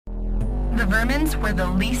The Vermins were the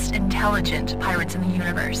least intelligent pirates in the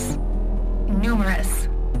universe. Numerous.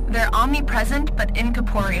 They're omnipresent but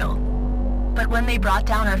incorporeal. But when they brought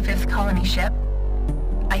down our 5th colony ship,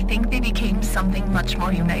 I think they became something much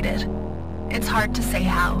more united. It's hard to say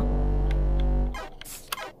how.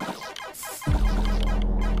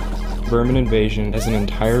 Vermin Invasion is an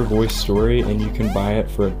entire voice story, and you can buy it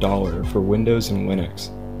for $1 for Windows and Linux.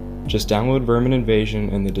 Just download Vermin Invasion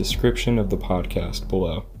in the description of the podcast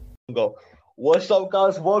below. What's up,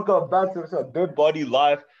 guys? Welcome back to some Good Buddy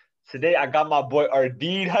Live. Today I got my boy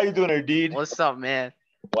Ardid. How you doing, Ardid? What's up, man?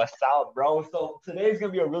 What's up, bro? So today's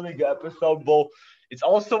gonna be a really good episode, bro. It's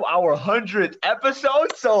also our 100th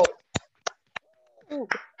episode, so 100,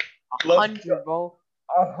 bro.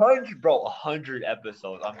 100, bro. 100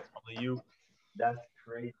 episodes. I'm telling you, that's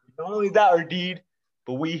crazy. Not only that, Ardid,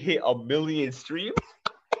 but we hit 1 million streams.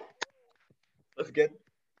 Let's get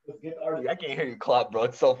Ardid. I can't hear you clap, bro.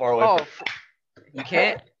 It's so far away. Oh, you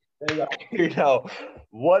can't? You know,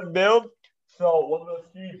 1 mil. So 1 mil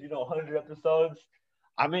streams, 100 episodes.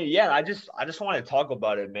 I mean, yeah, I just want to talk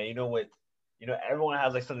about it, man. Everyone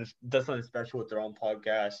has like does something special with their own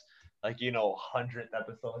podcast. Like, 100th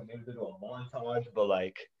episode, maybe they do a montage, but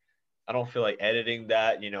like, I don't feel like editing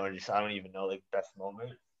that, I don't even know like best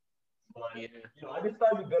moment. But I just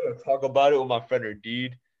thought it'd be better to talk about it with my friend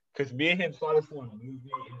Ardid, because me and him saw this one movie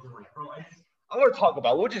into like, bro, I want to talk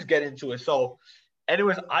about it. We'll just get into it. So,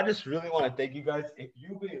 anyways, I just really want to thank you guys. If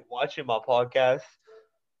you've been watching my podcast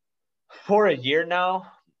for a year now,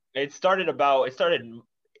 it started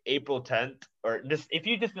April 10th, or just if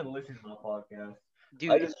you've just been listening to my podcast.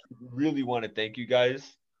 Dude, I just really want to thank you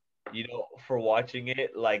guys, for watching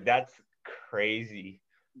it. Like, that's crazy.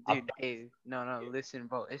 Dude, hey, no, listen,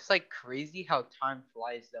 bro. It's like crazy how time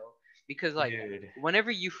flies, though. Because, like,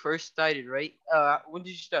 whenever you first started, right? When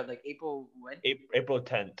did you start? Like, April when? April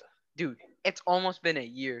 10th. Dude, it's almost been a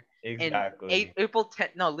year. Exactly. And April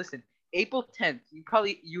 10th. No, listen. April 10th. You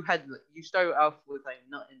started off with like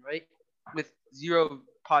nothing, right? With 0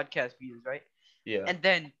 podcast views, right? Yeah. And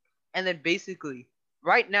then basically,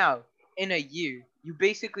 right now in a year, you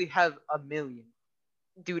basically have 1 million.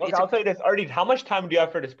 Dude, Look, I'll tell you this, Ardid, how much time do you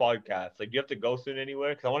have for this podcast? Like, do you have to go soon anywhere?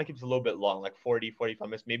 Because I want to keep this a little bit long, like 40, 45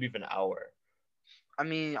 minutes, maybe even an hour. I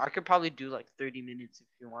mean, I could probably do like 30 minutes if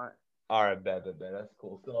you want. All right, bet. That's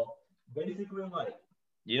cool. So, basically, like,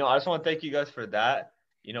 I just want to thank you guys for that.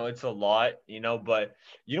 It's a lot, but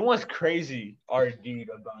what's crazy, Ardid,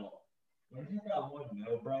 about when you got 1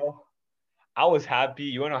 mil, bro? I was happy.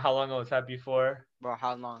 You want to know how long I was happy for? Bro,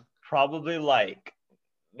 how long? Probably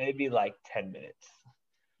maybe 10 minutes.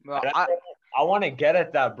 Bro, I want to get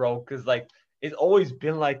at that, bro, because like it's always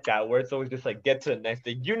been like that, where it's always just like get to the next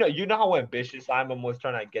thing. You know how ambitious I'm always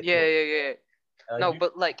trying to get. Yeah. No,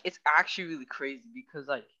 but like it's actually really crazy because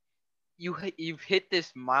like you've hit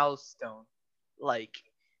this milestone, like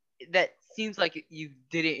that seems like you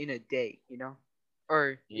did it in a day,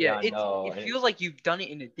 or it feels like you've done it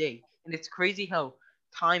in a day, and it's crazy how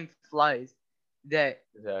time flies. That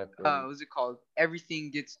exactly. What's it called? Everything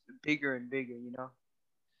gets bigger and bigger,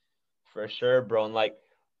 For sure, bro. And like,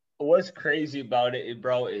 what's crazy about it,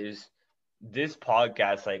 bro, is this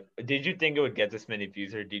podcast. Like, did you think it would get this many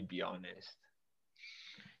views, or did be honest?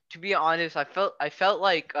 To be honest, I felt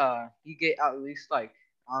like you get at least like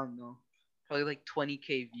I don't know, probably like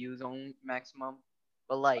 20K views on maximum,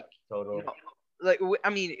 but like total. I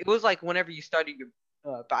mean, it was like whenever you started your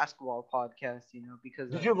basketball podcast, because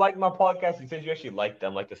did you like my podcast? You said you actually liked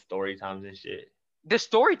them, like the story times and shit. The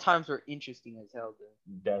story times were interesting as hell,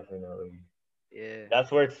 dude. Definitely. Yeah.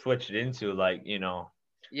 That's where it switched into, like,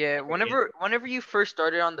 Yeah, whenever you first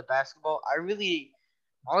started on the basketball, I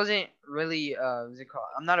wasn't really what's it called?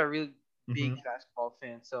 I'm not a really big basketball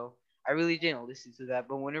fan, so I really didn't listen to that.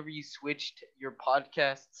 But whenever you switched your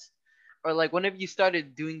podcasts, or like whenever you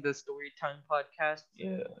started doing the Storytime podcast,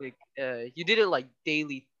 like you did it like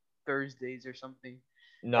daily Thursdays or something.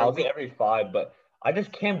 No, I'll say every 5, but I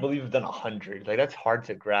just can't believe we've done 100. Like, that's hard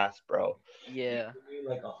to grasp, bro. Yeah.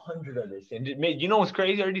 Like 100 of this, and you know what's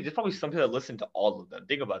crazy already? There's probably some people that listen to all of them.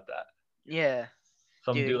 Think about that. Yeah.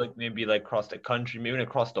 Some do like maybe like across the country, maybe even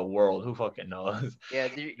across the world. Who fucking knows? Yeah,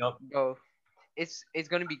 bro. It's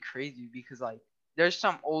gonna be crazy because like there's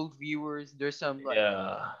some old viewers, there's some like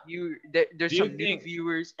there's some new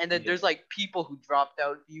viewers, and then there's like people who dropped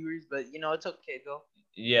out viewers, but it's okay though.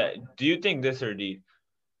 Yeah. Do you think this, or do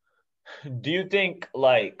you think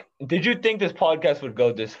did you think this podcast would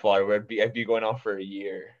go this far where it'd be going on for a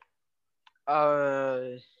year?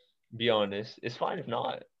 Be honest. It's fine if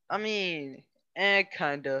not. I mean,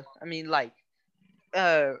 kinda. I mean, like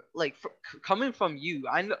like coming from you,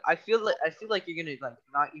 I feel like you're gonna like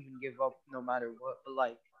not even give up no matter what. But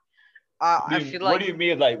like, I feel What like do you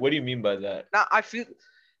mean? Like, what do you mean by that? now I feel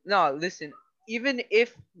no. Listen, even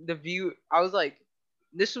if the view, I was like,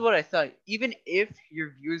 this is what I thought. Even if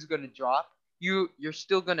your view is gonna drop, you're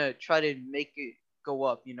still gonna try to make it go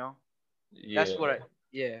up. You know, Yeah. that's what I.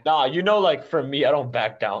 Yeah. Nah, like for me, I don't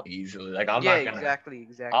back down easily. Like Yeah. Exactly. I'm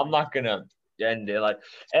Exactly. not gonna end it. Like,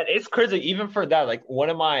 and it's crazy. Even for that, like one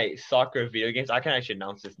of my soccer video games, I can actually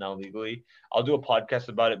announce this now legally. I'll do a podcast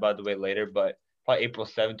about it, by the way, later. But probably April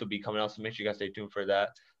 7th will be coming out, so make sure you guys stay tuned for that.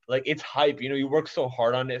 Like, it's hype. You work so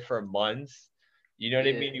hard on it for months. You know what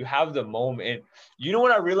I Yeah. mean? You have the moment. And you know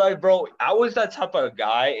what I realized, bro? I was that type of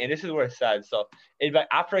guy, and this is where it's sad. So, if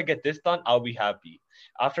after I get this done, I'll be happy.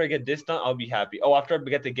 After I get this done, I'll be happy. Oh, after I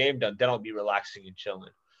get the game done, then I'll be relaxing and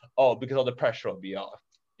chilling. Oh, because all the pressure will be off.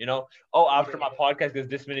 Oh, after Yeah. my podcast gets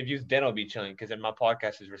this many views, then I'll be chilling because then my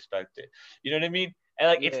podcast is respected. You know what I mean? And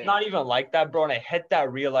like, it's Yeah. not even like that, bro. And I had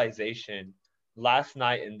that realization last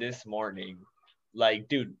night and this morning. Like,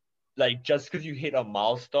 dude, like just because you hit a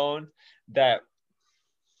milestone that,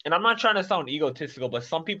 and I'm not trying to sound egotistical, but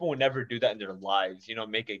some people will never do that in their lives,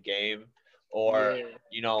 make a game or,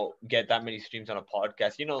 Yeah. get that many streams on a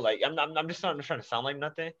podcast. Like I'm just not trying to sound like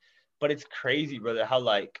nothing, but it's crazy, brother, how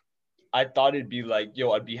like I thought it'd be like,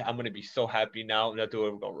 yo, I'm gonna be so happy now, nothing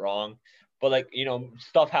will go wrong. But like,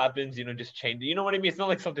 stuff happens, just change. You know what I mean? It's not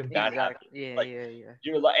like something bad Exactly. happened. Yeah. Like Yeah. Yeah.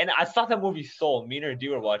 you're like, and I saw that movie Soul. Me and D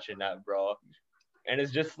were watching that, bro. And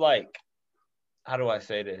it's just like, how do I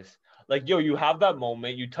say this? Like, yo, you have that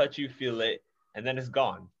moment, you touch, you feel it, and then it's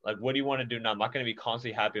gone. Like, what do you want to do now? I'm not gonna be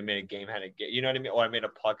constantly happy I made a game, had a game. You know what I mean? Or I made a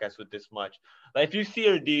podcast with this much. Like, if you see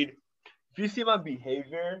her, dude, if you see my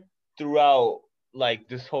behavior throughout like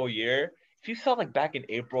this whole year, if you saw like back in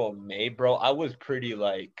April or May, bro, I was pretty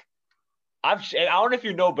like I don't know if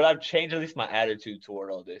you know, but I've changed at least my attitude toward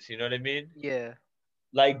all this. You know what I mean? Yeah.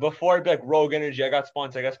 Like before, I'd be like Rogue Energy, I got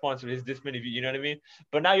sponsored. Is this many of you? You know what I mean?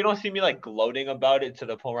 But now you don't see me like gloating about it to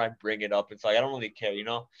the point where I bring it up. It's like I don't really care.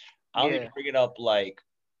 I only Yeah. bring it up like,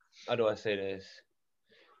 how do I say this?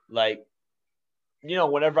 Like,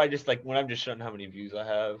 whenever I just like when I'm just showing how many views I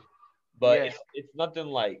have. But Yeah. it's nothing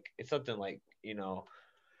like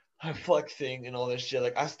I'm flexing and all this shit.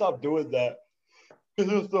 Like I stopped doing that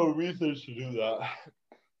because there's no reason to do that.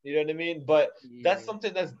 You know what I mean? But that's Yeah.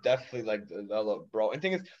 something that's definitely like developed, bro. And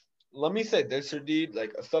thing is, let me say this, Deed.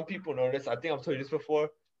 Like some people notice. I think I've told you this before.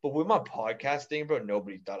 But with my podcasting, bro,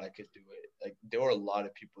 nobody thought I could do it. Like there were a lot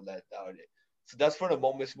of people that doubted it. So that's when the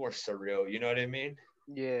moment's more surreal. You know what I mean?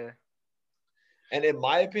 Yeah. And in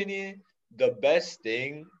my opinion, the best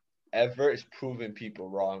thing ever is proving people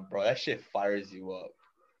wrong, bro. That shit fires you up.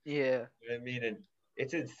 Yeah. You know what I mean? And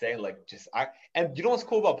it's insane. Like and you know what's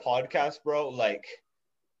cool about podcasts, bro? Like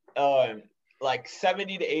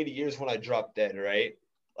 70 to 80 years when I drop dead, right?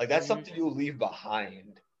 Like that's Mhm. something you'll leave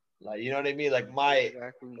behind. Like, you know what I mean? Like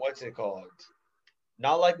Exactly. what's it called?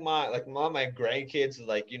 Not like my grandkids,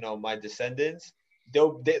 like, my descendants,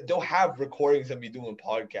 they'll have recordings of me doing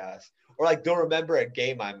podcasts. Or like they'll remember a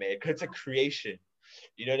game I made because it's a creation.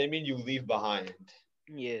 You know what I mean? You leave behind.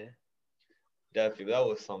 Yeah. Definitely. That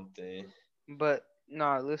was something. But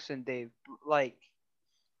no, listen, Dave. Like,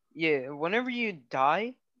 yeah, whenever you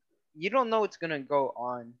die, you don't know what's gonna go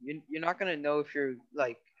on. You're not gonna know if you're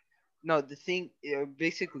like, no. The thing,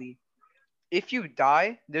 basically, if you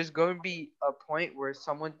die, there's going to be a point where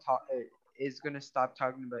someone is gonna stop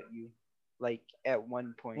talking about you, like at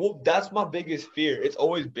one point. Well, that's my biggest fear. It's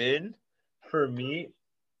always been for me.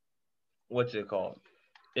 What's it called?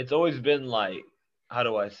 It's always been like, how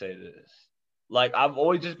do I say this? Like I've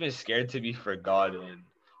always just been scared to be forgotten.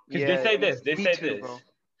 Because they Yeah, say this. They me say too, this. bro.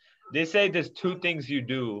 They say there's two things you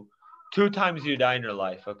do, two times you die in your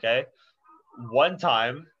life. Okay, one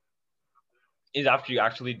time is after you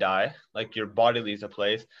actually die, like your body leaves a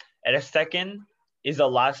place, and a second is the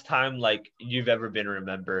last time like you've ever been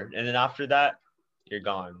remembered, and then after that, you're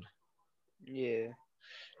gone. Yeah.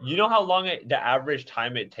 You know how long the average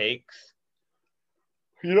time it takes?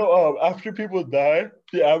 After people die,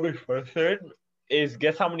 the average person is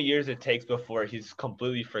guess how many years it takes before he's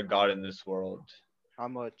completely forgotten this world? How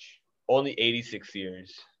much? Only 86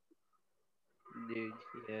 years. Dude,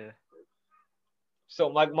 yeah. So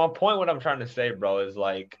like my point, what I'm trying to say, bro, is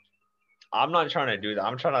like I'm not trying to do that.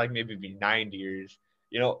 I'm trying to like maybe be 90 years.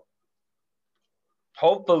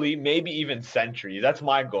 Hopefully, maybe even centuries. That's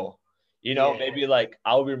my goal. Yeah. Maybe like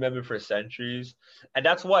I'll be remembered for centuries. And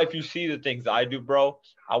that's why if you see the things I do, bro,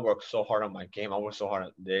 I work so hard on my game. I work so hard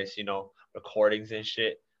on this, recordings and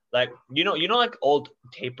shit. Like like old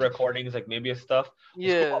tape recordings, like maybe stuff.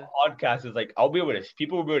 What's cool Yeah. about podcasts is like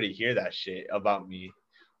people will be able to hear that shit about me,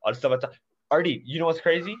 all the stuff. Artie, you know what's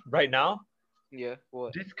crazy? Right now, Yeah.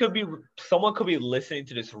 What? someone could be listening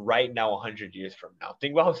to this right now, 100 years from now.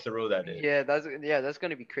 Think about how surreal that is. That's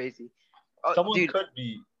gonna be crazy. Oh, Someone dude. could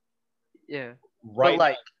be Yeah. But right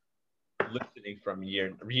like, now listening from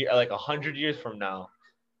like 100 years from now.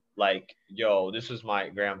 Like, yo, this was my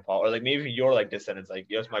grandpa, or like maybe your like descendants, like,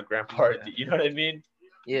 yo, it's my grandpa. Yeah. You know what I mean?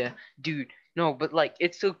 yeah, dude. No, but like,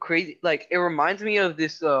 it's so crazy. Like, it reminds me of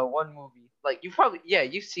this one movie. Like,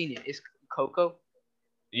 you've seen it. It's Coco.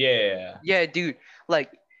 Yeah. Yeah, dude.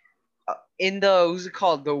 Like, in the what's it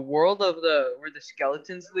called? The world of the where the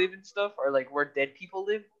skeletons live and stuff, or like where dead people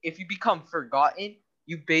live. If you become forgotten,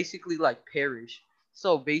 you basically like perish.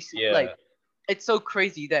 So basically, Yeah. like, it's so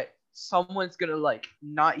crazy that someone's gonna like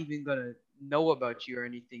not even gonna know about you or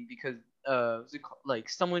anything because what's it called? Like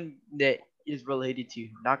someone that is related to you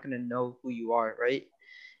not gonna know who you are, right?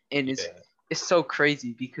 And Yeah. it's so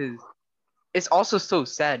crazy because it's also so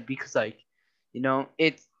sad because like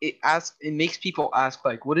it makes people ask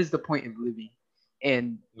like what is the point of living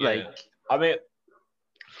and like Yeah. I mean,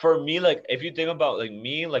 for me, like, if you think about like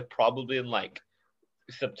me, like probably in like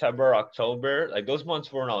September, October, like those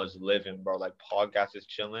months when I was living, bro, like podcast is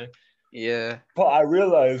chilling. yeah But I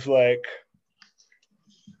realized like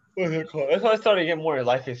what's it called? That's why I started getting more in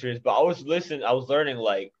life experience. But I was learning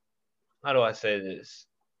like, how do I say this?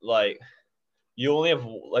 Like, you only have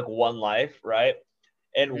like one life, right?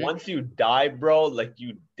 And Mhm. once you die, bro, like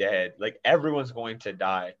you dead. Like everyone's going to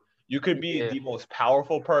die. You could be Yeah. the most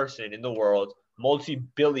powerful person in the world,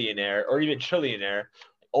 multi-billionaire or even trillionaire.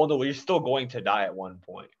 Oh no, you're still going to die at one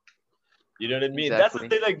point. You know what I mean? That's the Exactly.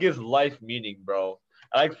 thing that gives life meaning, bro.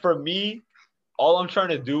 Like for me, all I'm trying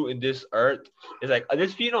to do in this earth is like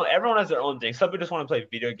this. Everyone has their own thing. Some people just want to play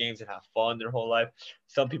video games and have fun their whole life.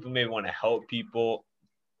 Some people maybe want to help people,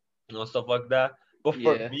 stuff like that. But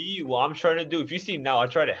for Yeah. me, what I'm trying to do, if you see now, I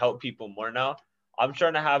try to help people more now. I'm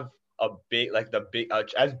trying to have a big, like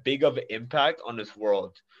as big of an impact on this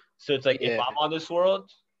world. So it's like if Yeah. I'm on this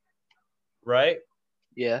world, right?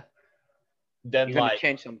 Yeah. Then You're gonna like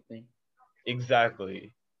change something.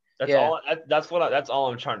 exactly. That's Yeah. all. That's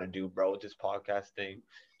all I'm trying to do, bro, with this podcast thing.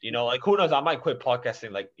 Like who knows? I might quit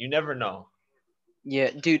podcasting. Like you never know.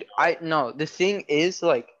 Yeah, dude, I no, the thing is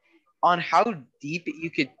like on how deep you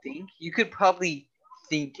could think, you could probably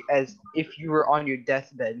think as if you were on your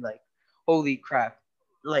deathbed, like, holy crap.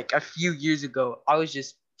 Like a few years ago, I was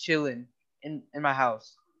just chilling in my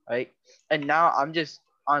house, right? And now I'm just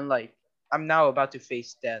on like I'm now about to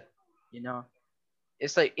face death, you know?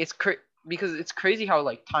 It's like because it's crazy how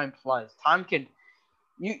like time flies. Time can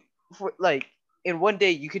you for like in one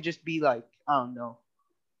day you could just be like, I don't know,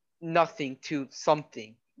 nothing to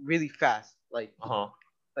something really fast, Uh huh.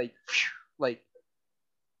 like like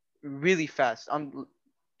really fast.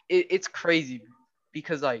 It's crazy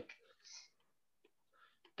because like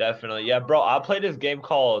Definitely, yeah, bro. I played this game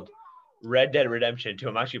called Red Dead Redemption 2.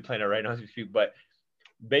 I'm actually playing it right now as we speak. But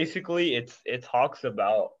basically, it talks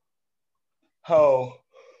about how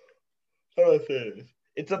do I say this?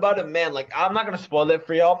 It's about a man. Like I'm not gonna spoil it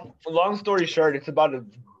for y'all. Long story short, it's about a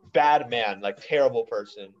bad man, like terrible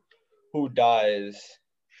person, who dies,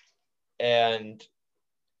 and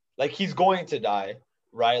like he's going to die,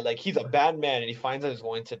 right? Like he's a bad man, and he finds out he's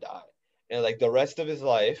going to die, and like the rest of his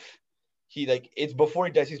life, it's before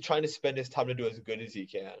he dies, he's trying to spend his time to do as good as he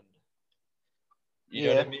can. You know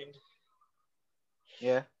what yeah I mean?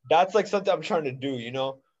 yeah That's like something I'm trying to do,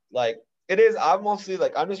 Like it is, I'm mostly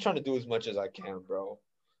like I'm just trying to do as much as I can, bro.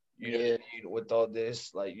 You know what yeah I mean? With all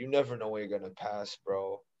this, like you never know when you're gonna pass,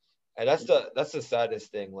 bro. And that's the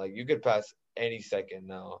saddest thing. Like you could pass any second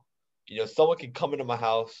now. Someone could come into my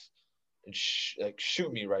house and like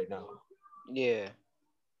shoot me right now. yeah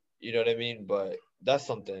You know what I mean? But that's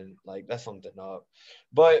something up.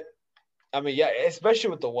 But I mean, yeah, especially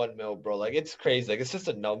with the 1 mil, bro. Like it's crazy. Like it's just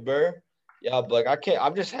a number. Yeah, but like I can't.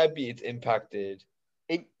 I'm just happy it's impacted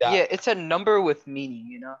that. it's a number with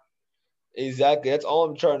meaning, Exactly. That's all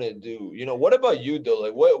I'm trying to do. What about you though?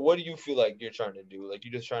 Like what do you feel like you're trying to do? Like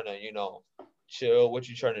you're just trying to, chill. What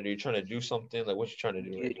you trying to do? You trying to do something? Like what you trying to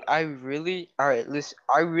do right dude. I really All right, listen,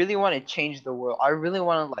 I really want to change the world. I really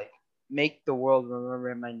want to like make the world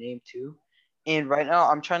remember my name too. And right now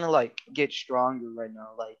I'm trying to like get stronger right now,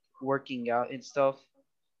 like working out and stuff,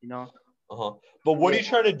 you know now? Uh-huh. But what are yeah. you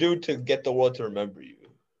trying to do to get the world to remember you?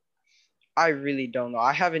 I really don't know.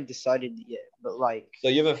 I haven't decided yet, but like, So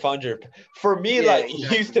you haven't found your for me, yeah, like it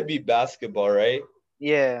exactly. used to be basketball, right?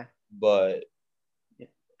 Yeah, But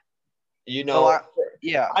You So know,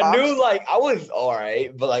 I I'm knew like I was all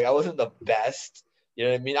right, but like I wasn't the best. You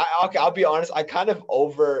know what I mean? Okay, I'll be honest. I kind of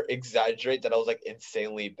over exaggerate that I was like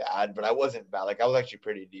insanely bad, but I wasn't bad. Like I was actually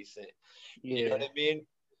pretty decent. You know yeah. what I mean?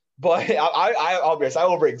 But I'll be honest. I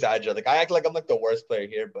over exaggerate. Like I act like I'm like the worst player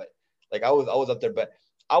here, but like I was up there, but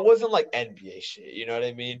I wasn't like NBA shit. You know what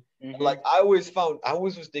I mean? And, like Mhm. I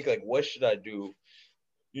always was thinking like, what should I do?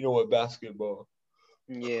 You know, with basketball,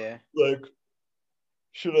 Yeah. like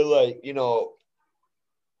should I like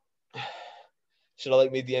should I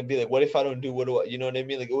like make the NBA? Like, what if I don't do what do I, you know what I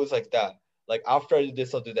mean? Like, it was like that. Like, after I did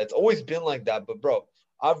this, I'll do that. It's always been like that. But, bro,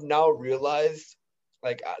 I've now realized,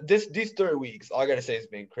 like, these 3 weeks, all I gotta say is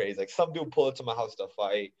been crazy. Like, some dude pulled into my house to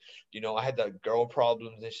fight. You know, I had the girl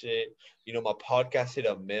problems and shit. You know, my podcast hit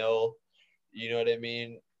a mill. You know what I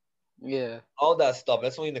mean? Yeah. All that stuff.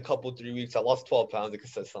 That's only in a couple, 3 weeks. I lost 12 pounds. I could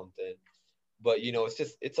say something. But you know,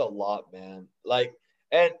 it's a lot, man. Like,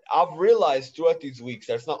 and I've realized throughout these weeks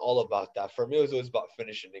that it's not all about that. For me, it was always about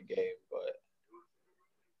finishing the game. But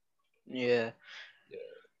Yeah. yeah,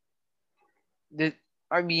 The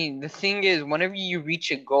I mean, the thing is, whenever you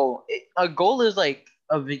reach a goal, a goal is like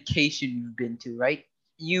a vacation you've been to, right?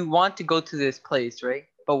 You want to go to this place, right?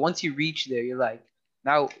 But once you reach there, you're like,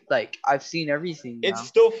 now, like, I've seen everything it's now.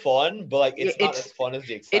 still fun, but like Yeah, it's not as fun as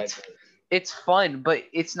the it's excitement. it's fun, but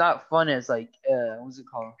it's not fun as like what's it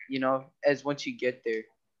called? You know, as once you get there,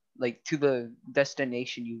 like to the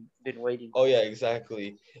destination you've been waiting Oh for. yeah,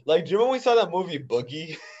 exactly. Like, do you remember when we saw that movie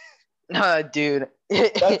Boogie? Dude.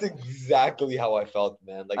 That's exactly how I felt,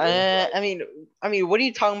 man. Like, it was like, I mean, what are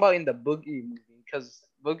you talking about in the Boogie movie? Because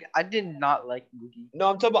Boogie, I did not like Boogie. no,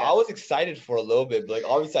 I'm talking about. I Yeah. was excited for a little bit, but like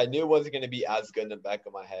obviously I knew it wasn't gonna be as good in the back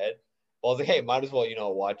of my head. But I was like, hey, might as well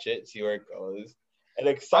watch it, see where it goes. And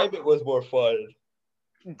Uh, excitement was more fun.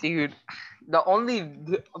 dude,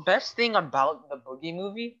 the best thing about the Boogie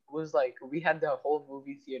movie was like we had the whole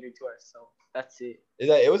movie theater to ourselves. That's it. Is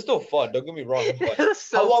that it was still fun. Don't get me wrong, It but was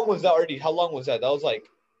how so long was that already? How long was that? That was like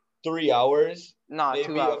 3 hours, not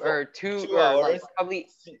two maybe hours of or two two or like hours. probably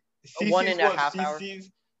one CC's and a was half hour.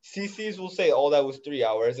 CC's will say all that was 3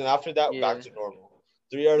 hours, and after that back Yeah. to normal.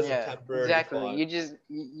 3 hours of Yeah, temporary exactly. fun.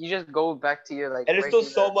 You just go back to your like And there's still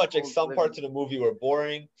so regular much like old some living. parts of the movie were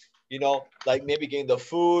boring. You know, like maybe getting the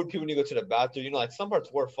food, people need to go to the bathroom. You know, like some parts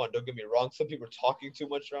were fun. Don't get me wrong. Some people are talking too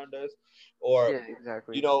much around us, or Yeah,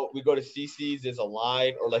 exactly. we go to CC's, there's a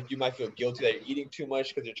line, or like you might feel guilty that you're eating too much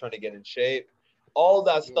because you're trying to get in shape. All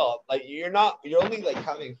that Yeah. stuff. Like you're only like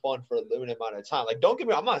having fun for a limited amount of time. Like don't get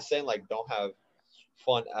me, I'm not saying like don't have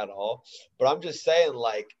fun at all, but I'm just saying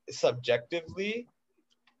like subjectively,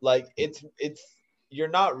 like it's you're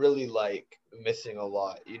not really like missing a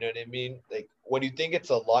lot. You know what I mean? Like when you think it's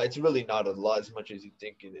a lot, it's really not a lot as much as you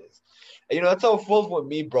think it is. And, you know, that's how it feels with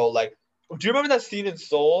me, bro. Like, do you remember that scene in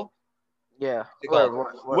Soul? Yeah. What's it called?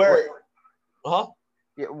 What Where, huh?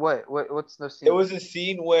 yeah, what's the It scene? was a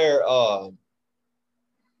scene where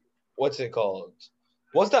what's it called?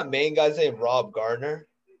 What's that main guy's name? Rob Gardner?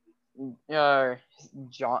 Uh,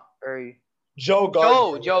 John or Joe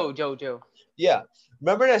Gardner. Joe. Yeah.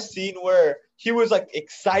 Remember that scene where he was like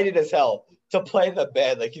excited as hell to play in the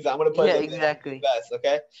band? Like he's I'm gonna play Yeah, the band, I'm the exactly. best,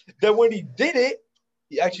 okay? Then when he did it,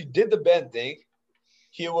 he actually did the band thing.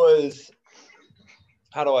 He was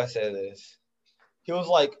how do I say this? He was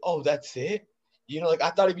like, oh, that's it? You know, like I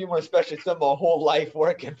thought he'd be more special. He spent my whole life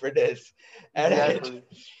working for this. And then Exactly.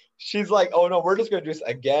 she's like, oh no, we're just gonna do this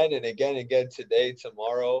again and again and again today,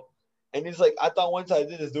 tomorrow. And he's like, I thought once I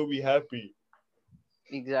did this, they'll be happy.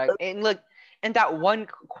 Exactly. And look, and that one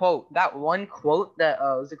quote that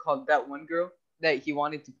was it called? That one girl that he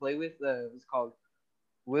wanted to play with was called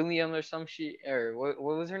William or some shit or what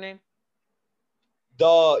was her name?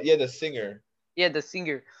 The singer. Yeah, the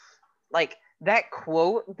singer. Like that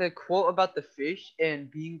quote, the quote about the fish and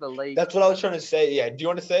being the lake. That's what I was trying to say. Yeah. Do you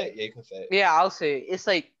want to say it? Yeah, you can say it. Yeah, I'll say it. It's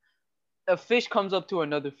like a fish comes up to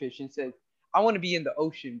another fish and says, "I want to be in the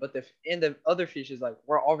ocean," but the other fish is like,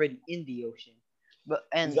 "We're already in the ocean." But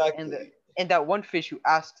Exactly. and that one fish who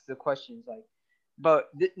asks the questions like, "But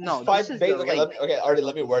no, Five, this is the okay, lake." already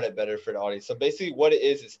let me word it better for the audience. So basically, what it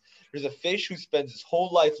is there's a fish who spends his whole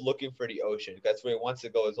life looking for the ocean. That's where he wants to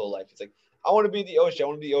go his whole life. He's like, I want to be in the ocean. I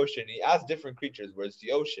want to be the ocean. And he asks different creatures, where's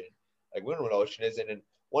the ocean? Like, we don't know what the ocean is. And then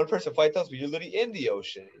one person fights us, but you're literally in the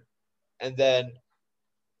ocean. And then,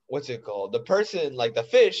 what's it called? The person, like the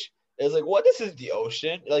fish, is like, what? This is the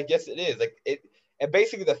ocean. Like, yes, it is. Like, it. And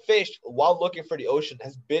basically, the fish, while looking for the ocean,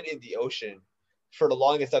 has been in the ocean for the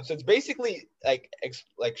longest time. So it's basically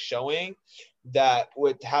like showing that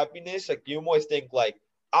with happiness, like you always think like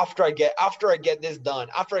after I get this done,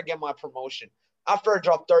 after I get my promotion, after I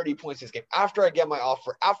drop 30 points this game, after I get my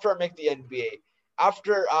offer, after I make the NBA,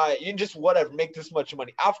 after you just whatever, make this much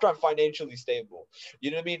money, after I'm financially stable,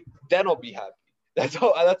 you know what I mean? Then I'll be happy. That's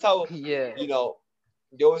how Yeah. you know,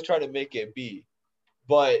 they always try to make it be.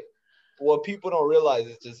 But what people don't realize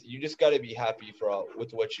is just you just gotta be happy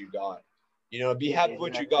with what you got. You know, be happy with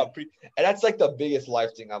what you got. And that's like the biggest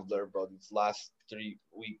life thing I've learned, bro. These last 3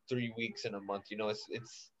 weeks in a month. You know, it's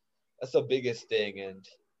that's the biggest thing. And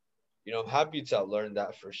you know, I'm happy to have learned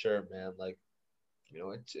that for sure, man. Like, you know,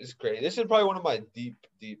 it's great. This is probably one of my deep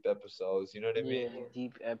episodes. You know what I mean? Yeah,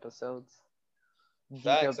 deep episodes. Deep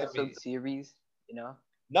Facts. episode series, you know?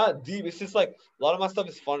 Not deep. It's just like a lot of my stuff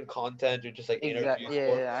is fun content or just like interviews.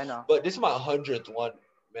 Yeah, I know. But this is my 100th one,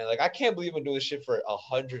 man. Like I can't believe I'm doing this shit for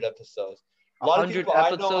 100 episodes. A 100 people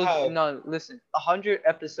episodes. I know have No, listen, 100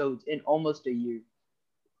 episodes in almost a year.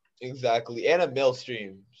 exactly, and a mil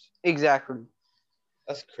streams. Exactly.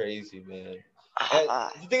 That's crazy, man. And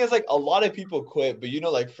the thing is, like, a lot of people quit, but you know,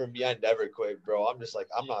 like for me, I never quit, bro. I'm just like,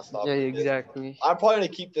 I'm not stopping. Yeah, this. exactly. I'm probably gonna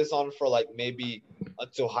keep this on for like maybe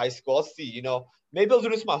until high school. I'll see. You know, maybe I'll do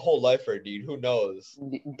this my whole life, or dude, who knows?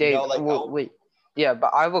 Dave, you know, like, wait. Yeah,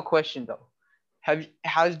 but I have a question though.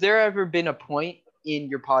 Has there ever been a point in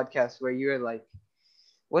your podcast where you're like,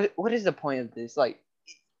 what is the point of this? Like,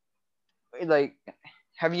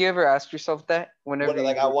 have you ever asked yourself that whenever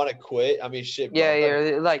I want to quit? I mean, shit. Bro,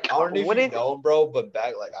 yeah, like I don't know if you know, bro, but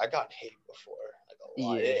back like I got hate before, like a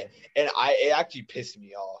lot. Yeah. And it actually pissed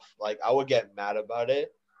me off. Like I would get mad about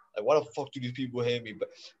it. Like, why the fuck do these people hate me? But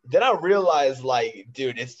then I realized, like,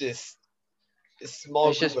 dude, it's this small.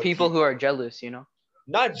 It's just people who are jealous, you know.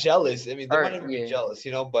 Not jealous. I mean, they might even be jealous,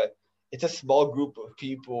 you know. But it's a small group of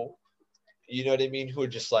people, you know what I mean, who are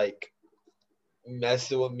just like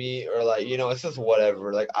messing with me or like, you know, it's just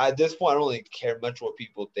whatever. Like at this point, I don't really care much what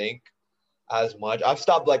people think as much. I've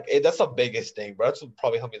stopped like that's the biggest thing, bro. That's what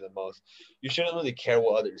probably helped me the most. You shouldn't really care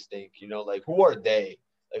what others think, you know. Like who are they?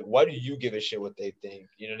 Like, why do you give a shit what they think?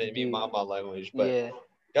 You know what I mean? My language. But yeah,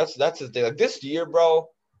 that's the thing. Like this year, bro,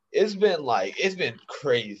 it's been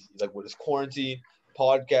crazy. Like with this quarantine,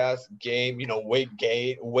 podcast, game, you know, weight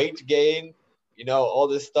gain, you know, all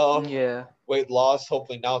this stuff. Yeah. Weight loss,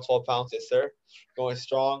 hopefully now 12 pounds, yes, sir. Going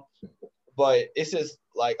strong. But it's just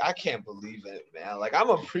like I can't believe it, man. Like I'm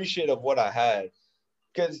appreciative of what I had.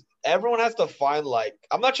 Because everyone has to find like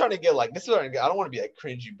I'm not trying to get like this is what I don't want to be like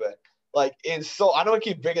cringy, but like I don't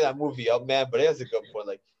keep bringing that movie up, man, but it has a good point.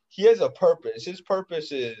 Like he has a purpose. His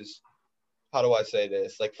purpose is, how do I say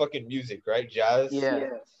this? Like fucking music, right? Jazz.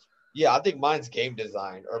 Yeah, I think mine's game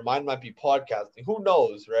design, or mine might be podcasting. Who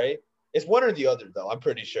knows, right? It's one or the other, though. I'm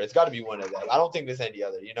pretty sure it's got to be one of them. I don't think there's any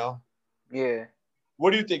other. You know? Yeah.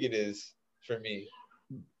 What do you think it is for me?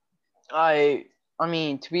 I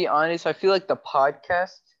mean, to be honest, I feel like the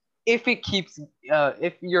podcast, if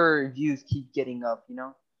if your views keep getting up, you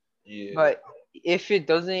know. Yeah. But if it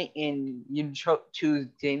doesn't, and you choose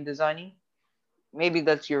game designing, maybe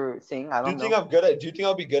that's your thing. I don't know. Do you think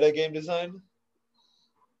I'll be good at game design?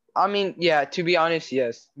 I mean, yeah. To be honest,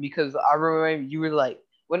 yes. Because I remember you were like,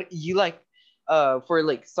 when you like, for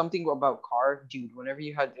like something about car, dude. Whenever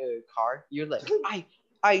you had a car, you're like,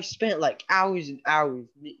 I spent like hours and hours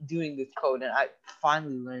doing this code, and I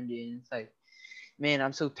finally learned it. And it's like, man,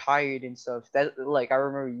 I'm so tired and stuff. That like I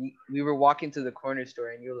remember we were walking to the corner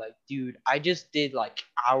store, and you're like, dude, I just did like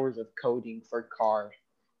hours of coding for car,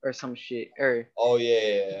 or some shit, or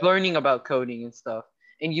learning about coding and stuff.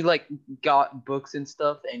 And you like got books and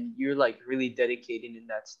stuff, and you're like really dedicated in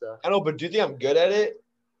that stuff. I know, but do you think I'm good at it?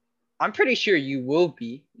 I'm pretty sure you will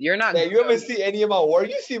be. You're not. Yeah, you haven't seen any of my work.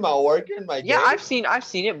 You see my work in my game. Yeah, I've seen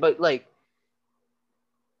it, but like,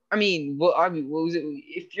 I mean, what was it?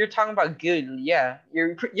 If you're talking about good, yeah,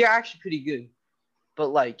 you're actually pretty good. But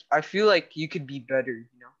like, I feel like you could be better,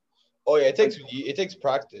 you know. Oh yeah, it takes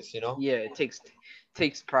practice, you know. Yeah, it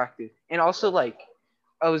takes practice, and also like,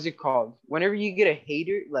 what was it called? Whenever you get a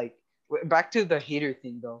hater, like back to the hater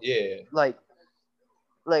thing though. Yeah.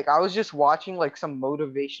 Like I was just watching like some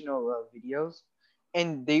motivational videos,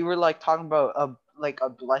 and they were like talking about a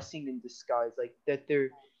blessing in disguise, like that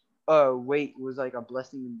their weight was like a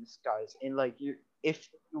blessing in disguise, and like if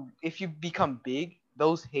you become big,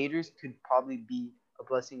 those haters could probably be a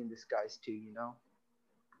blessing in disguise too, you know.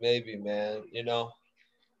 Maybe, man. You know.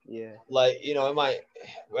 Yeah. Like, you know,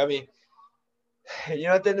 I mean, you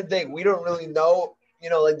know, at the end of the day, we don't really know. You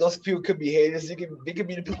know, like those people could be haters. They could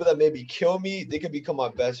be the people that maybe kill me. They could become my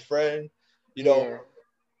best friend. You know,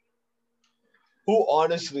 who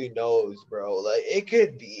honestly knows, bro? Like it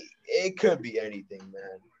could be anything,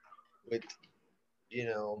 man. With, you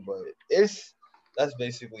know, but it's That's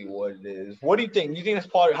basically what it is. What do you think? You think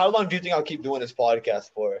this how long do you think I'll keep doing this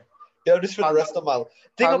podcast for? Just for the rest of my life.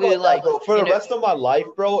 Think probably about that, bro. For the you know- rest of my life,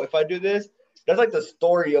 bro, if I do this, that's like the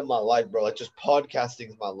story of my life, bro. Like just podcasting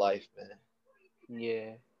is my life, man.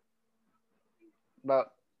 Yeah.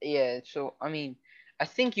 But yeah, so I mean, I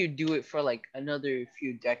think you do it for like another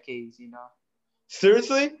few decades, you know.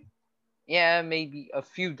 Seriously? Yeah, maybe a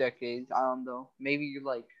few decades. I don't know. Maybe you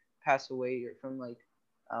like pass away or from like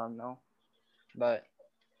I don't know. But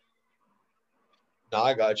No,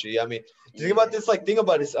 I got you. I mean, think yeah, about this. Like, think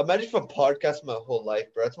about this. Imagine if a podcast my whole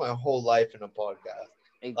life, bro. That's my whole life in a podcast.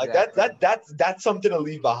 Like exactly. that's something to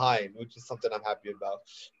leave behind, which is something I'm happy about.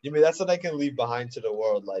 You mean that's what I can leave behind to the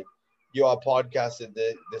world? Like, yo, I podcasted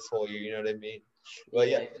this whole year. You know what I mean? But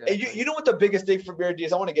yeah, and exactly. you know what the biggest thing for Beard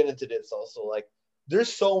is? I want to get into this also. Like,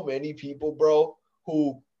 there's so many people, bro,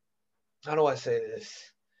 who how do I say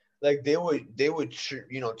this? Like they would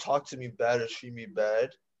talk to me bad or treat me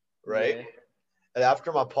bad, right? Yeah. And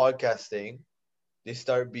after my podcasting, they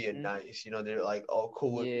start being Mhm. nice. They're like all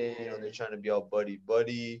cool with me. Yeah. They're trying to be all buddy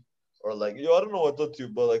buddy, or like, yo, I don't know what to do,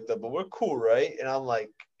 but like that, but we're cool, right? And I'm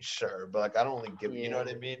like, sure, but like I don't really give, you know Yeah.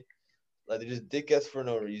 what I mean? Like they just dick us for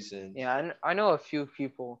no reason. Yeah, I know a few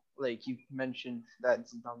people like you mentioned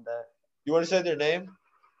that's done that. You want to say their name?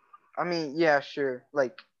 I mean, yeah, sure.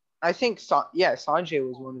 Like, I think Sanjay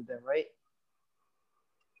was one of them, right?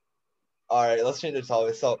 All right, let's change the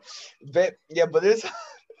topic. So, but there's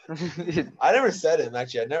I never said him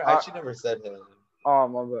actually. I actually never said him. Oh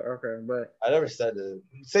my bad. Okay, but I never said it.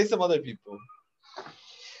 Say some other people.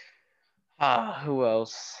 who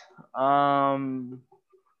else?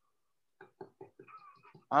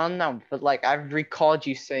 I don't know, but like I've recalled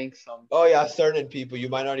you saying some. Oh yeah, certain people you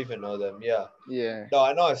might not even know them. Yeah. Yeah. No,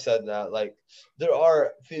 I know I said that. Like, there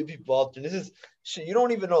are few people out there. This is shit. You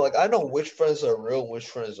don't even know. Like, I know which friends are real, and which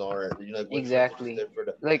friends aren't. You know, like which friends are Exactly. just there for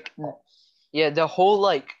the. Like, yeah, the whole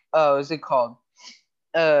like what's it called?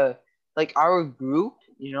 Like our group,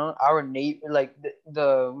 you know, our neighbor, like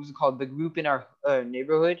the what's it called? The group in our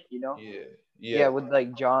neighborhood, you know. Yeah. Yeah, Yeah. with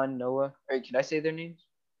like John, Noah. Or can I say their names?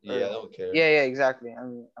 Yeah. I don't care. Yeah, exactly. I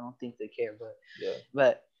mean, I don't think they care, Yeah.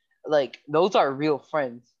 but like those are real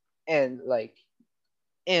friends, and like,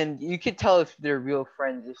 and you could tell if they're real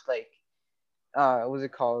friends if like, what's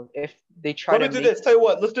it called? If they try Let me to do make, this. Tell you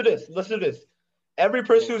what. Let's do this. Let's do this. Every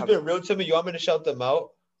person Yeah, who's been real to me, you want me to shout them out?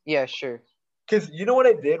 yeah, sure. Cause you know what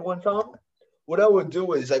I did one time. What I would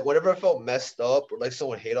do is like whenever I felt messed up or like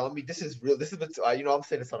someone hate on me. This is real. This is I'm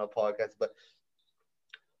saying this on a podcast, but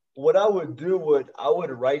what I would do I would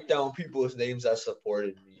write down people's names that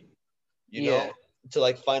supported me. You Yeah. know, to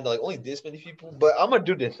like find like only this many people. But I'm gonna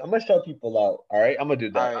do this. I'm gonna shout people out. All right, I'm gonna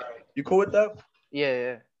do that. All right. You cool with that?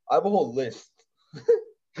 Yeah, I have a whole list.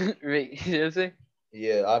 yeah. Wait, seriously?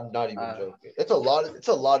 Yeah, I'm not even joking. It's a lot. It's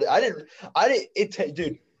a lot. I didn't.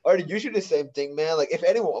 Dude. Already, you should do the same thing, man. Like if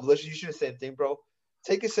anyone, listen, you should do the same thing, bro.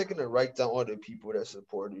 Take a second to write down all the people that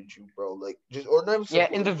supported you, bro. Like just or not even Yeah,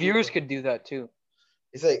 supported and the you, viewers but could do that too.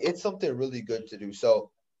 It's like it's something really good to do. So,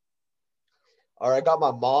 all right, I got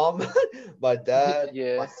my mom, my dad,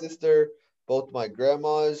 Yeah. my sister, both my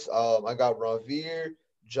grandmas. I got Ravir,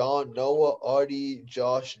 John, Noah, Artie,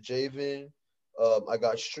 Josh, Javen. I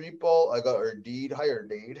got Street Ball. I got Erdeed. Hi,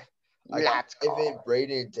 Erdeed. I got Let's go. Ivan,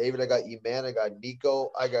 Braden, and David. I got Eman. I got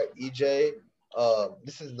Nico. I got EJ.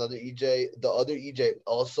 This is another EJ. The other EJ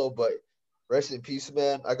also, but rest in peace,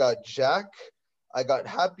 man. I got Jack. I got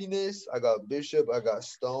Happiness. I got Bishop. I got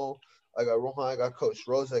Stone. I got Rohan. I got Coach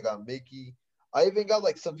Rose. I got Mickey. I even got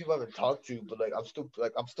like some people I haven't talked to, but like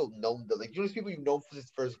I'm still known to like these people you've known since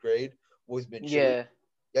first grade. Always been chilling. Yeah.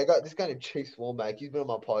 Yeah, I got this guy named Chase Womack. He's been on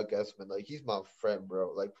my podcast, man. Like he's my friend,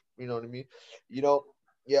 bro. Like you know what I mean. You know,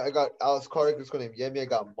 yeah. I got Alex Carter. This guy named Yemi. I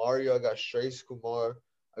got Mario. I got Trace Kumar.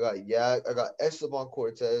 I got Yak. I got Esteban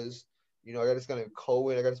Cortez. You know, I got this guy named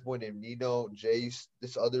Cohen. I got this boy named Nino, Jace,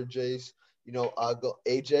 this other Jace. You know, I got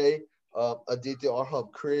AJ, Aditya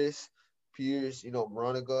Arham, Chris, Pierce. You know,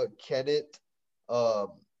 Veronica, Kenneth,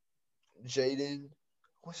 Jaden.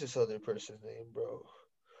 What's this other person's name, bro?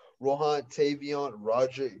 Rohan, Tavion,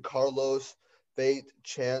 Roderick, Carlos, Faith,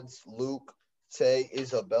 Chance, Luke, Tay,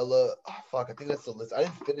 Isabella. Oh, fuck, I think that's the list. I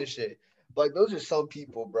didn't finish it. But like, those are some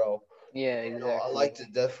people, bro. Yeah, You exactly. know, I like to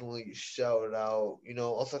definitely shout out. You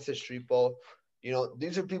know, also I said street ball. You know,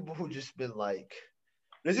 these are people who just been like,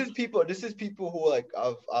 this is people who like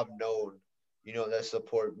I've known, you know, that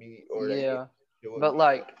support me or that Yeah. do it. But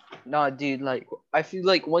like, nah, dude. Like, I feel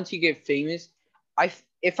like once you get famous,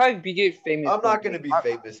 if I get famous, I'm not gonna be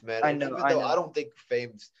famous, man. I know, Even I though know. I don't think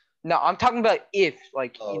fame's No, I'm talking about if,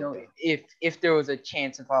 like, Oh, you know, okay. if there was a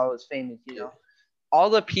chance if I was famous, you Yeah. know, all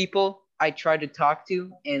the people I tried to talk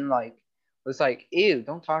to and like was like, ew,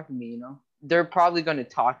 don't talk to me, you know. They're probably gonna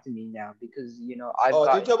talk to me now because I've Oh, you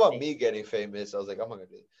got talk about me getting famous. I was like, I'm not gonna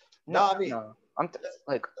do it. No, I mean, no.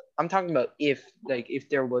 Like I'm talking about if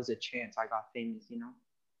there was a chance I got famous, you know.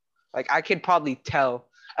 Like I could probably tell.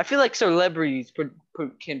 I feel like celebrities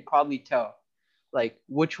can probably tell like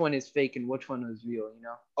which one is fake and which one is real, you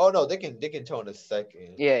know. oh no, they can tell in a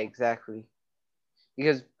second. Yeah, exactly.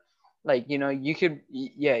 Because like you could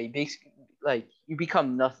you basically like you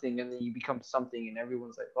become nothing and then you become something and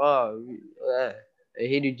everyone's like, oh, I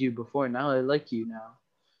hated you before, now I like you now,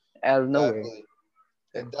 out of nowhere. Exactly.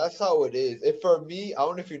 And that's how it is. If for me, I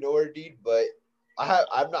don't know if you know her, Deed, but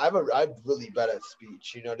I'm really bad at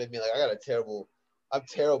speech. You know what I mean? Like I'm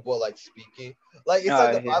terrible at like speaking. Like it's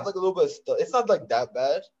like I Yeah, have like a little bit of stuff. It's not like that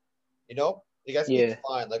bad. You know, like I speak yeah,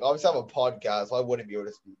 fine. Like obviously I have a podcast, so I wouldn't be able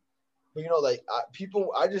to speak. But like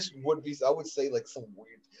people, I just would be. I would say like some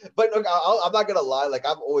weird. But look, I'm not gonna lie. Like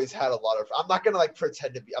I've always had a lot of. I'm not gonna like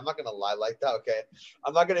pretend to be. I'm not gonna lie like that. Okay,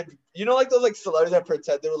 I'm not gonna. Like those like celebrities that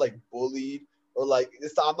pretend they were like bullied or like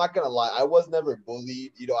this. I'm not gonna lie. I was never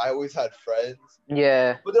bullied. I always had friends.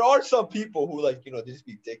 yeah, But there are some people who like they just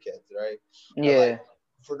be dickheads, right? And yeah, like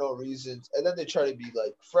for no reasons, and then they try to be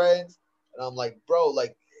like friends, and I'm like, bro,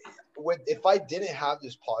 like if I didn't have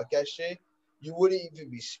this podcast shit, you wouldn't even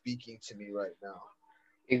be speaking to me right now.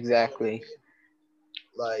 exactly.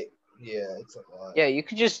 Like, yeah, it's a lot. Yeah, you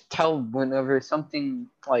could just tell whenever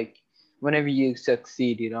you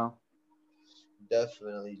succeed, you know.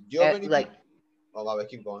 Definitely. Do you have any Like people? Oh, my bad,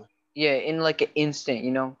 keep going. yeah, in like an instant,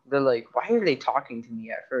 you know, they're like, why are they talking to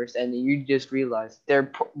me at first? And then you just realize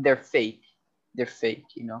they're fake. They're fake,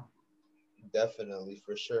 you know. Definitely,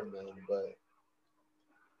 for sure, man. But,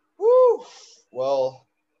 woo! Well,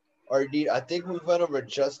 RD, I think we went over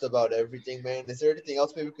just about everything, man. Is there anything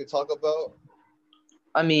else maybe we could talk about?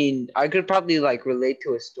 I mean, I could probably like relate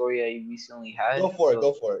to a story I recently had. Go for it.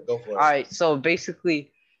 Go for it. Go for it. All right, so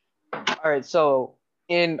basically, I'm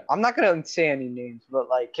not gonna say any names, but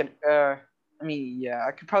like, I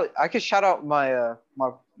could shout out my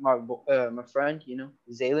my friend, you know,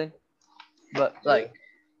 Zaylen, but like,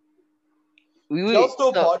 Do y'all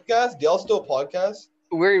still podcast? Do y'all still podcast?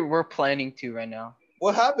 We're planning to right now.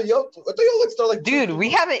 What happened? Yo, I thought y'all like start like. Dude, we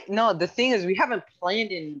haven't. No, the thing is, we haven't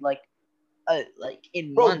planned in like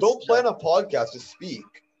in Bro, months. don't plan a podcast to speak.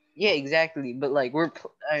 Yeah, exactly. But like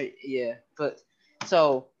but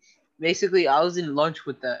so basically, I was in lunch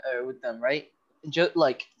with them, right? Just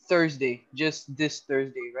like Thursday, just this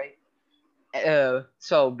Thursday, right?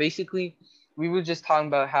 So basically, we were just talking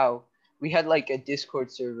about how we had like a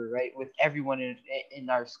Discord server, right, with everyone in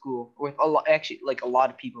our school, with a lot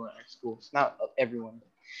of people in our school. It's not everyone,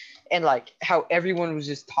 and like how everyone was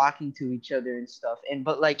just talking to each other and stuff.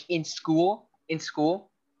 But like in school,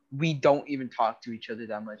 we don't even talk to each other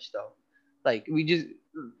that much though. Like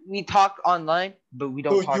we talk online, but we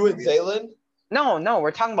don't. Who, you and Zaylen? No,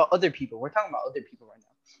 we're talking about other people. We're talking about other people right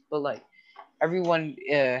now. But like everyone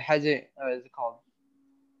has it. Is it called?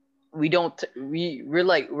 We don't. We're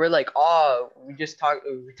like we just talk.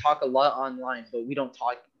 We talk a lot online, but we don't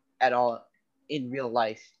talk at all in real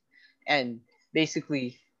life. And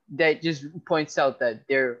basically, that just points out that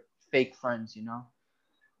they're fake friends, you know.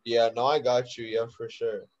 Yeah, no, I got you. Yeah, for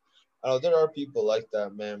sure. I know there are people like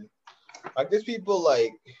that, man. Like there's people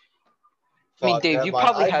like. I mean, Dave, you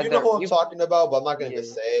probably had. You know who I'm talking about, but I'm not gonna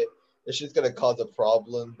say it. It's just gonna cause a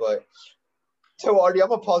problem. But tell Artie, I'm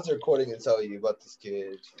gonna pause the recording and tell you about this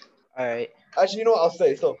kid. All right. Actually, you know what I'll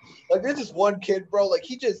say? So, like, there's this one kid, bro. Like,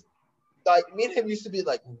 he just, like, me and him used to be,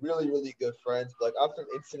 like, really, really good friends. But, like, after an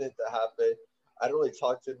incident that happened, I don't really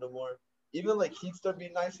talk to him no more. Even, like, he'd start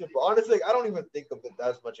being nicer. But honestly, like, I don't even think of it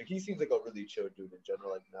as much. Like, he seems like a really chill dude in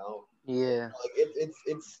general, like, now. Yeah. Like,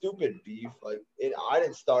 it's stupid beef. Like, I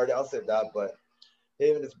didn't start it. I'll say that. But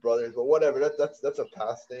him and his brothers. But whatever. That's a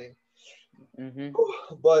past thing. Mhm.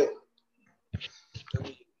 But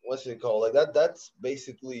what's it called? Like that's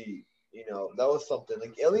basically, that was something.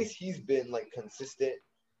 Like at least he's been like consistent.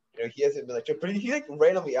 He hasn't been like, but he like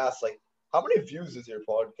randomly asked like, how many views does your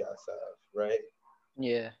podcast have, right?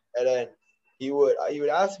 Yeah. And then he would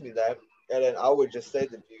ask me that, and then I would just say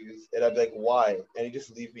the views, and I'd be like, why? And he'd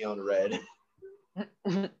just leave me on red.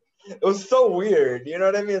 It was so weird. You know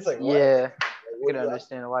what I mean? It's like, what? Yeah. Like, I can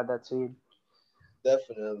understand why that's weird.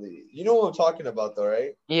 Definitely. You know what I'm talking about, though,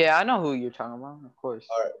 right? Yeah, I know who you're talking about, of course.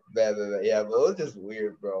 All right, bad. Yeah, but it was just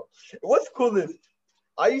weird, bro. What's cool is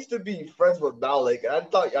I used to be friends with Malik, and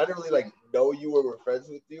I didn't really like know you were friends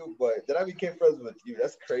with you, but then I became friends with you.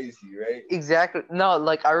 That's crazy, right? Exactly. No,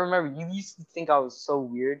 like I remember you used to think I was so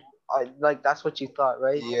weird like that's what you thought,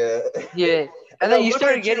 right? Yeah. Yeah. And then you look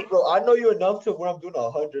started at you, getting. bro. I know you enough to where I'm doing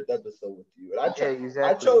 100th episode with you, and Yeah, I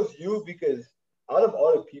exactly. chose you because out of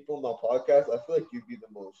all the people in my podcast, I feel like you'd be the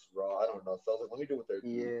most raw. I don't know. So I was like, let me do what they're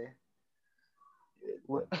doing.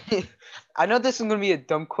 Yeah. Yeah. I know this is gonna be a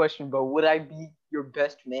dumb question, but would I be your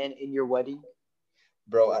best man in your wedding?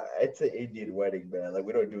 Bro, it's an Indian wedding, man. Like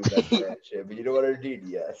we don't do best man shit, but you know what I mean?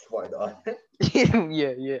 Yes, why not?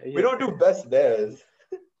 Yeah. We don't do best mans.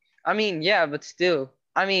 I mean, yeah, but still.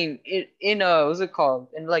 I mean, what's it called?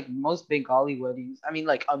 In like most Bengali weddings, I mean,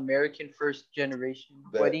 like American first generation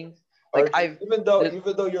Bet. weddings. Like Or even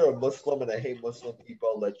though you're a Muslim and I hate Muslim people,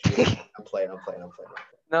 I'll let you. I'm playing.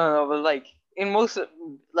 No, but like in most,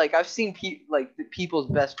 like I've seen like the people's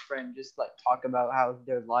best friend just like talk about how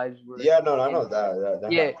their lives were. Yeah, no, I know that.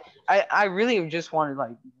 Yeah, I really just want to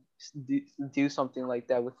like do something like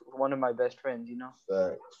that with one of my best friends, you know.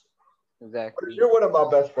 Facts. Exactly. You're one of my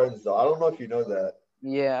best friends, though. I don't know if you know that.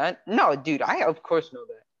 Yeah, no, dude, I of course know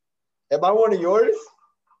that. Am I one of yours?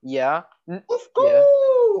 Yeah. Let's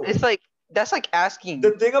go. It's like that's like asking.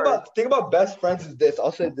 The thing about best friends is this.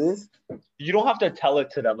 I'll say this. You don't have to tell it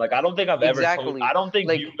to them. Like I don't think I've ever told. Exactly. I don't think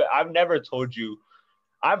Like- I've never told you.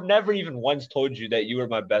 I've never even once told you that you were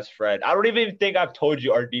my best friend. I don't even think I've told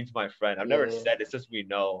you Ardeen's my friend. I've never Yeah. said it. It's just we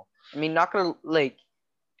know. I mean, not gonna like.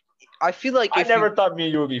 I feel like I if never you- thought me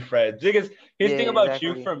and you would be friends. Because his Yeah, thing about exactly.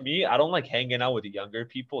 you, for me, I don't like hanging out with the younger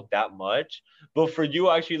people that much. But for you,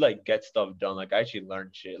 I actually like get stuff done. Like I actually learn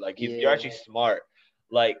shit. Like you're Yeah. actually smart.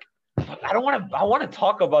 Like I want to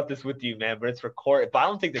talk about this with you, man. But it's recorded. But I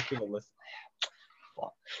don't think the people listen.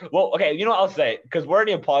 Fuck. Well, okay, you know what I'll say, because we're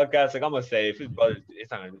already a podcast. Like I'm gonna say, if his brother,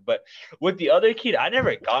 it's not gonna. But with the other kid, I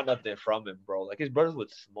never got nothing from him, bro. Like his brothers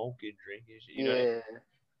would smoke and drink and shit. You know what I mean?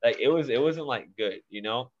 Like it wasn't like good, you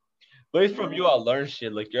know. But it's from you, I learned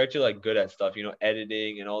shit. Like you're actually like good at stuff, you know,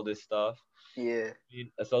 editing and all this stuff. Yeah.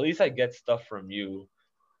 So at least I get stuff from you.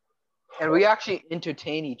 And we actually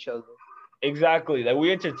entertain each other. Exactly. Like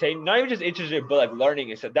we entertain, not even just interested, but like learning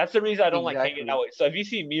and stuff. That's the reason I don't like hanging Exactly. out with. So if you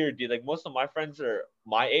see me or D, like most of my friends are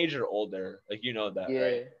my age or older. Like you know that, Yeah.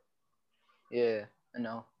 right? Yeah, I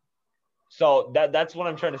know. So that's what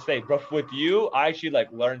I'm trying to say. But with you, I actually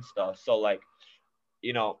like learn stuff. So like,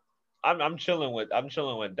 you know, I'm chilling with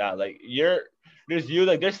that. Like there's you,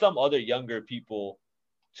 like there's some other younger people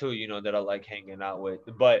too, you know, that I like hanging out with.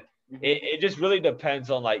 But it just really depends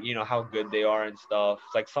on like, you know, how good they are and stuff.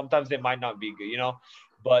 Like sometimes they might not be good, you know.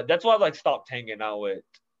 But that's why I like stopped hanging out with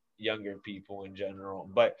younger people in general.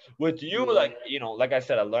 But with you, Yeah. like, you know, like I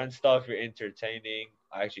said, I learned stuff, you're entertaining,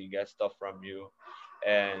 I actually get stuff from you.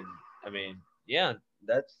 And I mean, yeah,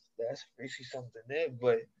 that's basically something there.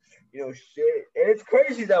 But you know, shit, and it's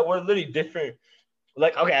crazy that we're literally different.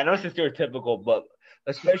 Like, okay, I know it's stereotypical, but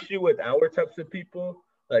especially with our types of people,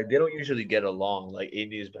 like they don't usually get along. Like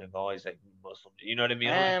Indians, Bengalis, like Muslims. You know what I mean?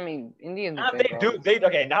 I mean, Indians. Nah, they do. They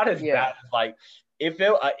okay, not as Yeah. bad as like if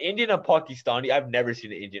it Indian and Pakistani. I've never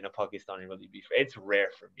seen an Indian and Pakistani really be. It's rare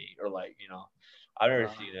for me, or like you know, I've never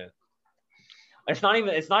seen it. It's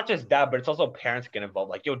not just that, but it's also parents get involved.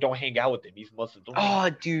 Like, yo, don't hang out with them. He's Muslim. Don't hang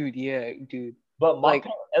out. Oh, dude, yeah, dude. But like-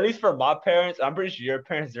 at least for my parents, I'm pretty sure your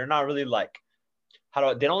parents, they're not really like,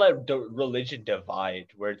 they don't let the religion divide.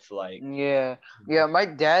 Where it's like, Yeah, my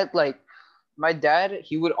dad,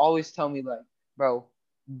 he would always tell me like, bro,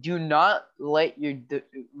 do not let your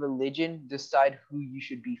religion decide who you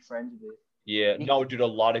should be friends with. yeah, no, dude, a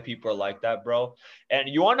lot of people are like that, bro. And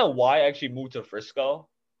you wanna know why I actually moved to Frisco?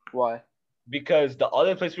 Why? Because the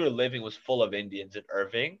other place we were living was full of Indians in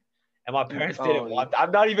Irving, and my parents Oh, didn't yeah. want.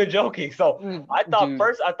 I'm not even joking. So I thought Dude.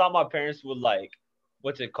 first, I thought my parents would like,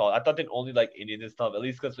 what's it called? I thought they'd only like Indians and stuff. At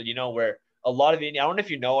least because you know where a lot of Indians. I don't know if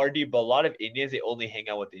you know RD, but a lot of Indians they only hang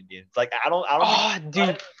out with Indians. Like I don't. Oh,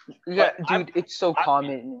 dude, yeah, but I'm- dude, it's so I'm-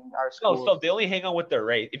 common in our No, school. so they only hang out with their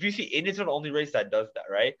race. If you see Indians are the only race that does that,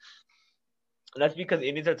 right? And that's because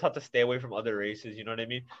Indians are taught to stay away from other races. You know what I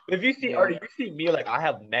mean? But if you see, Yeah. or you see me, like I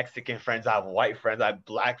have Mexican friends, I have white friends, I have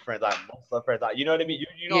black friends, I have Muslim friends. You know what I mean?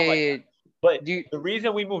 You know, yeah, like. yeah, But dude. the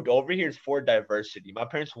reason we moved over here is for diversity. My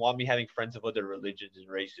parents want me having friends of other religions and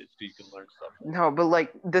races so you can learn stuff. No, but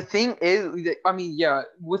like the thing is, I mean, yeah,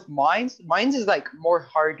 with mine's is like more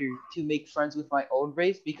harder to make friends with my own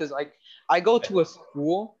race because like I go to a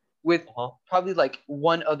school with Uh-huh. probably like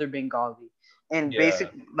one other Bengali, and Yeah.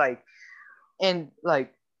 basically like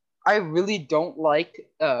I really don't like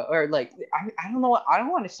or like I don't know, I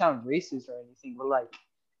don't want to sound racist or anything, but like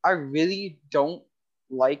I really don't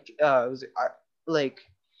like I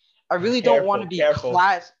really don't want to be Careful.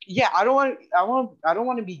 class. Yeah, I don't want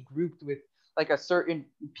to be grouped with like a certain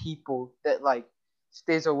people that like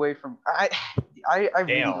stays away from. I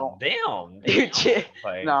really don't. Damn.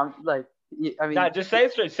 Like, No, I'm like, I mean, nah, just say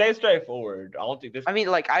it straight. Say it straightforward. I don't think this. I mean,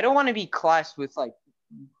 like, I don't want to be classed with like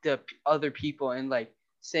the other people and like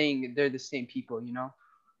saying they're the same people, you know?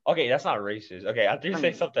 Okay, that's not racist. Okay, after you I say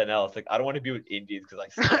mean- something else, like I don't want to be with Indians because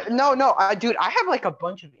like. No, dude, I have like a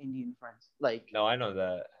bunch of Indian friends. Like, No, I know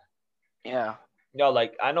that. yeah, No,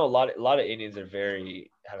 like I know a lot of Indians are very,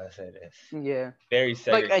 how do I say this? yeah, Very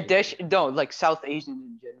segregated. like South Asian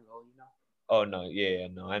in general, you know? Oh no, yeah,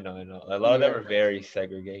 no, I know. A lot of them are very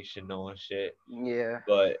segregational and shit. Yeah,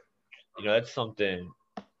 But that's something,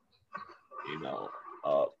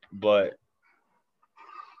 but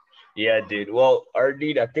yeah, dude. Well,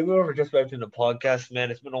 Ardeen, I think we were just about to the podcast, man.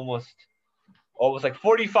 It's been almost like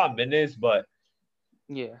 45 minutes, but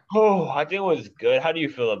yeah. I think it was good. How do you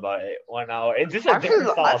feel about it? 1 hour. It's just a I different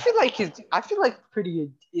feel style. like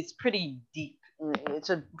it's pretty deep. It's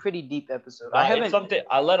a pretty deep episode. No, I it's haven't. something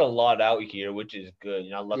I let a lot out here, which is good.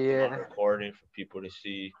 I left them on Yeah. recording for people to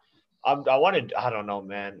see. I wanted, I don't know,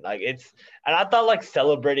 man. Like and I thought like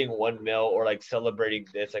celebrating 1 mil or like celebrating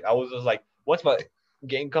this. Like I was just like, once my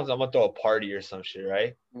game comes, I'm gonna throw a party or some shit,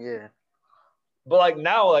 right? Yeah. But like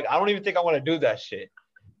now, like I don't even think I want to do that shit,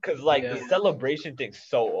 cause like the Yeah. celebration thing's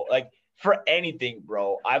so like for anything,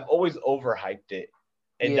 bro. I've always overhyped it,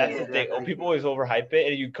 and Yeah, that's the thing. exactly. People always overhype it,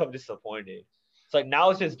 and you come disappointed. It's like now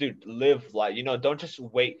it's just, dude, live life. Don't just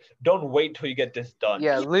wait. Don't wait till you get this done.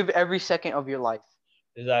 Yeah, live every second of your life.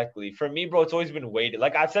 Exactly. For me, bro, it's always been waiting.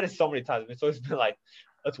 Like I've said it so many times. It's always been like,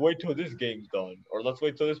 let's wait till this game's done, or let's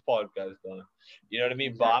wait till this podcast's done. You know what I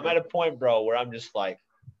mean? But I'm at a point, bro, where I'm just like,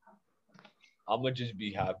 I'm gonna just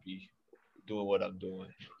be happy doing what I'm doing.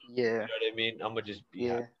 Yeah. You know what I mean? I'm gonna just be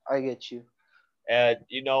happy. Yeah, I get you. And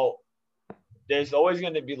there's always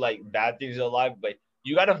gonna be like bad things in life, but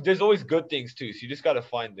there's always good things too. So you just gotta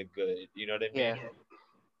find the good. You know what I mean? Yeah.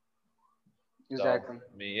 Exactly. So,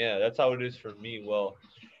 I mean, yeah, that's how it is for me. Well,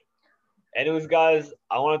 anyways, guys,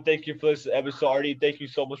 I want to thank you for this episode. Artie, thank you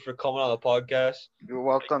so much for coming on the podcast. You're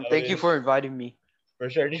welcome. know Thank you this. for inviting me. For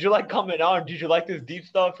sure. Did you like coming on? Did you like this deep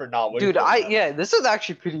stuff or not? What do you Dude, think? this is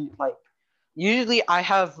actually pretty like usually I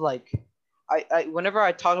have like I whenever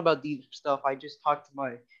I talk about deep stuff, I just talk to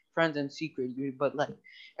my friends in secret, dude. But like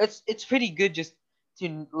it's pretty good just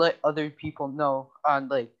to let other people know on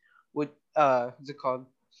like what what's it called?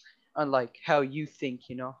 On like how you think,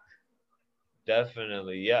 you know.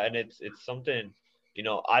 Definitely, yeah, and it's something.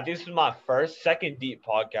 I think this is my second deep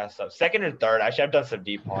podcast stuff. Second or third, actually, I've done some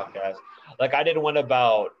deep podcasts. Like I did one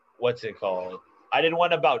about what's it called? I did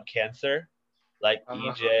one about cancer, like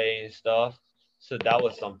EJ and stuff. So that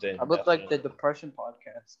was something. I look like the definitely. depression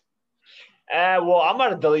podcast. Well, I'm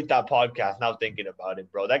gonna delete that podcast now. Thinking about it,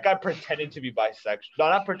 bro. That guy pretended to be bisexual. No,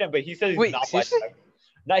 not pretend, but he says he's Wait, not seriously? bisexual.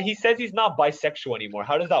 No, he says he's not bisexual anymore.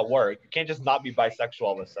 How does that work? You can't just not be bisexual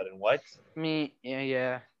all of a sudden. What?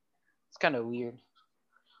 Yeah. It's kind of weird.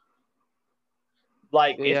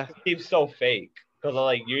 Like Yeah. it just seems so fake. Because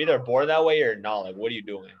like you're either born that way or not. Like, what are you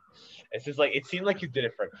doing? It's just like it seemed like you did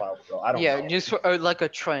it for clout, bro. I don't know. Just for, like a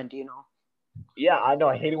trend, you know. Yeah, I know.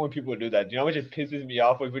 I hate it when people do that. Do you know what just pisses me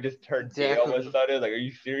off when we just turn gay all of a Exactly. sudden? Like, are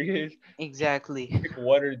you serious? Exactly. Pick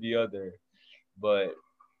one or the other. But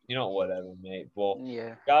whatever, mate. Well,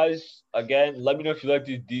 Yeah. guys, again, let me know if you like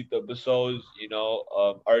these deep episodes.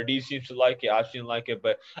 RD seems to like it. I seem to like it,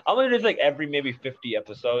 but I'm gonna do like every maybe 50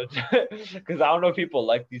 episodes because I don't know if people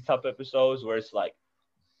like these type of episodes where it's like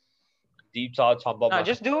deep thoughts on No,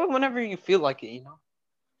 just do it whenever you feel like it, you know.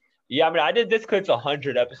 Yeah, I mean, I did this because it's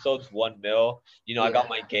 100 episodes, 1 mil. I got Yeah.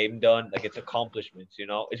 my game done. Like, it's accomplishments,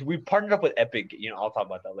 we partnered up with Epic. I'll talk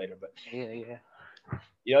about that later. But, Yeah.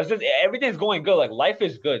 it's just everything's going good. Like, life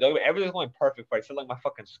is good. Everything's going perfect, right? Except, like, my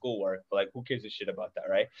fucking schoolwork. But, like, who gives a shit about that,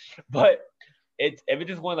 right? But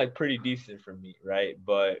everything's going, like, pretty decent for me, right?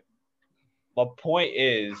 But my point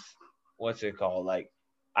is, what's it called? Like,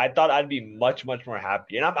 I thought I'd be much, much more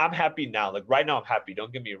happy. And I'm happy now. Like, right now, I'm happy.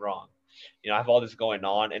 Don't get me wrong. I have all this going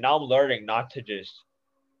on. And now I'm learning not to just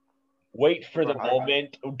wait for the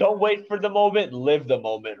moment. Don't wait for the moment. Live the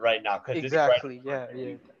moment right now. Exactly. Yeah.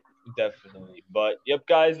 Definitely. But, yep,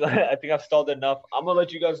 guys. I think I've stalled enough. I'm going to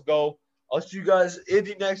let you guys go. I'll see you guys in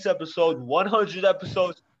the next episode. 100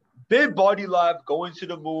 episodes. Big Body Lab. Going to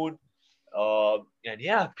the moon. And,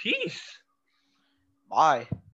 yeah, peace. Bye.